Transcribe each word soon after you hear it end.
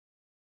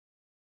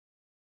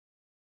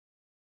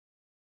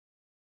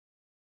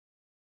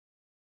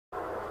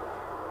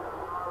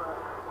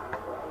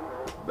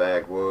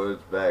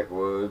backwoods.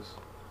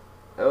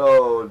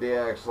 Hello,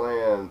 DX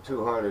Land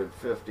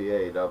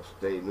 258,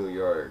 upstate New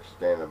York,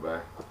 standing by.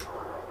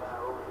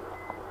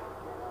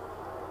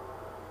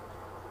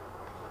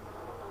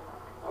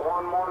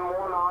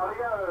 111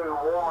 audio,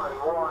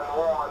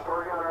 111,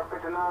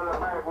 359 in the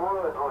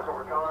backwoods, looking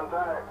for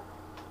contact.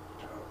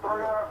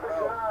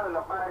 359 in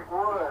the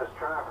backwoods,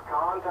 trying for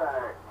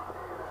contact.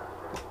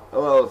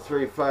 Hello,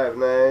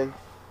 359.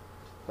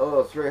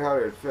 Hello,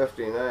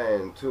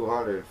 359,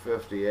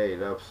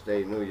 258,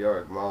 upstate New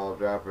York,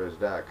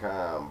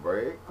 mauldroppers.com.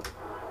 Break.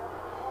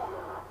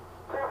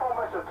 Telephone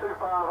Mr. 258,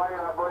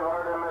 I believe I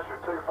heard him, Mr.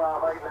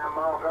 258, and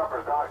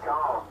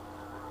mauldroppers.com.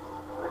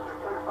 Mr.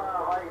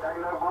 258,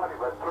 ain't nobody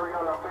but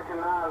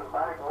 359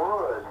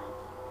 backwoods.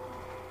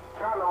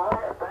 Trying to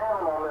lay it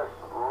down on this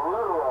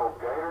little old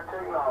gator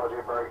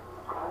technology break.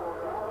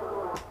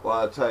 Well,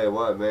 I'll tell you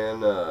what, man,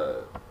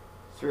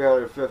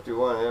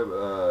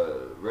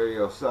 351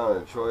 radio sound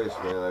and choice,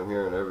 man. I'm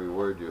hearing every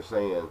word you're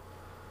saying.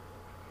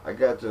 I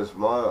got this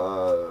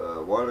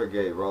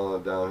Watergate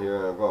rolling down here,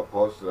 and I'm going to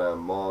post it on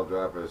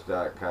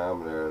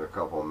mauldroppers.com there in a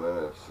couple of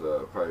minutes,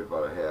 probably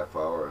about a half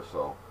hour or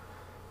so.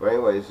 But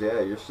anyways,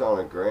 yeah, you're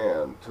sounding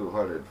grand.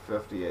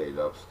 258,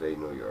 upstate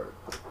New York.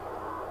 42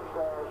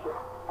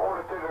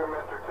 there,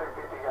 Mr.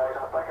 258.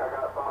 I think I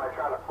got somebody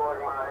trying to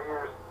plug my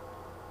ears.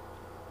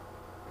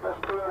 That's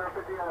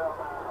 258 up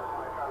there.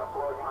 Somebody trying to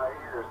plug my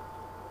ears.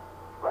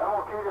 But I'm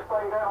going to keep this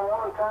thing down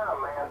one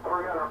time, man.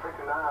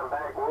 359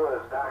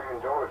 backwoods down here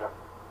in Georgia.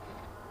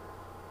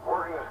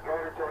 Working this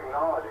gator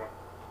technology.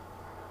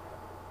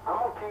 I'm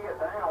going to keep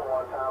it down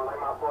one time. They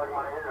might plug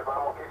my ears, but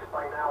I'm going to keep this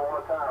thing down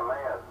one time,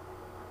 man.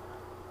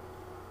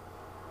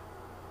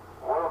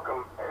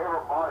 Welcome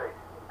everybody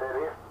that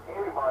if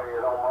anybody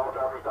is on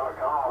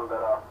mauldroppers.com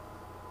that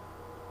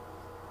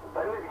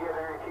they need to get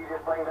there and keep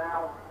this thing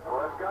down. Well,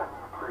 let's go.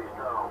 Pretty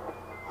strong.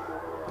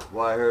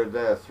 Well, I heard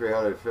that,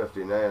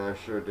 359, I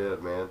sure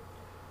did, man.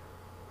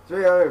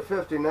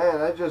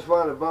 359, I just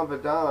wanted to bump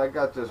it down. I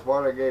got this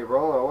Watergate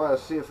rolling. I want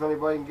to see if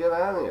anybody can get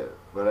on it.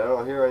 But I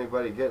don't hear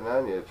anybody getting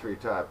on you,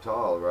 treetop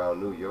tall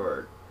around New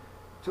York.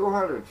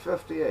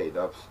 258,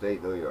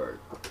 upstate New York.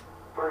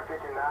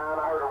 359,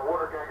 I heard a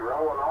Watergate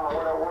rolling. I don't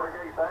know where that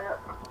Watergate's at.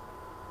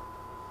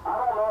 I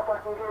don't know if I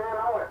can get in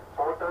on it.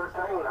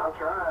 413, I'm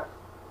trying.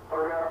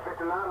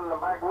 359 in the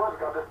backwoods,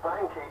 got this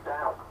thing keyed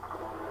down.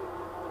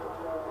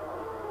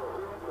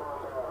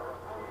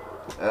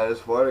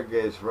 This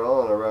Watergate's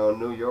rolling around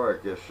New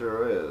York, it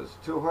sure is.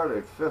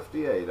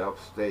 258,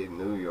 upstate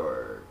New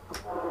York.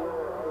 42,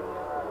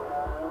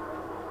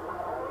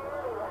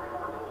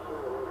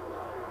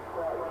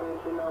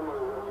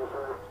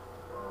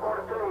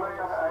 man,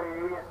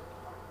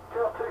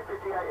 till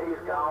 258,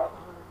 he's gone.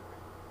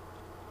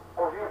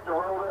 Or if you have to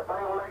roll that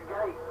thing on that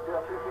gate,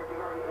 till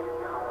 258,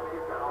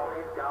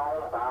 he's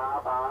gone. Bye,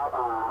 bye,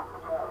 bye.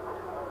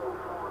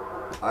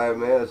 Alright,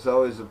 man, it's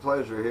always a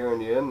pleasure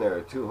hearing you in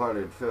there.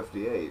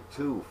 258,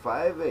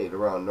 258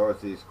 around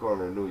northeast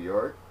corner of New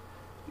York.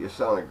 You're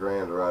sounding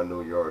grand around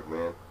New York,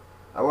 man.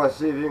 I want to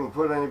see if you can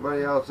put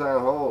anybody else on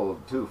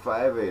hold.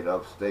 258,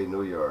 upstate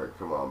New York.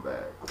 Come on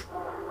back.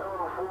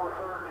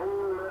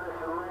 413,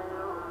 Medicine Man.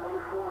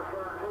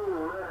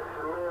 413,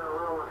 Medicine Man,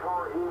 around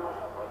Fort Hill.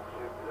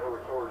 Over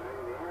towards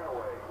Indiana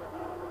way.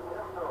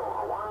 So,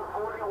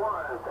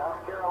 141,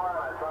 South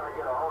Carolina, trying to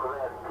get a hold of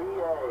that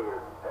PA.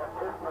 That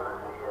Pittsburgh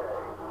PA.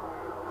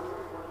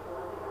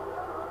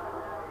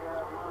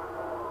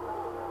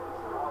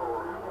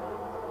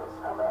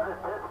 How about it,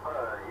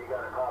 Pittsburgh? You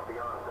got a copy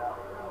on South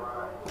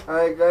Carolina?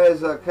 Alright,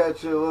 guys, I'll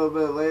catch you a little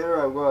bit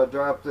later. I'm going to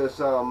drop this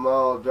on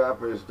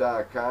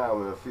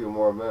mauldroppers.com in a few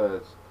more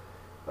minutes.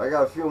 I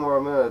got a few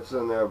more minutes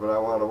in there, but I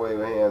want to wave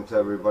a hand to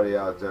everybody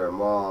out there.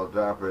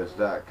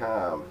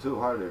 Mauldroppers.com,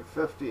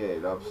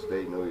 258,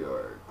 upstate New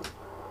York.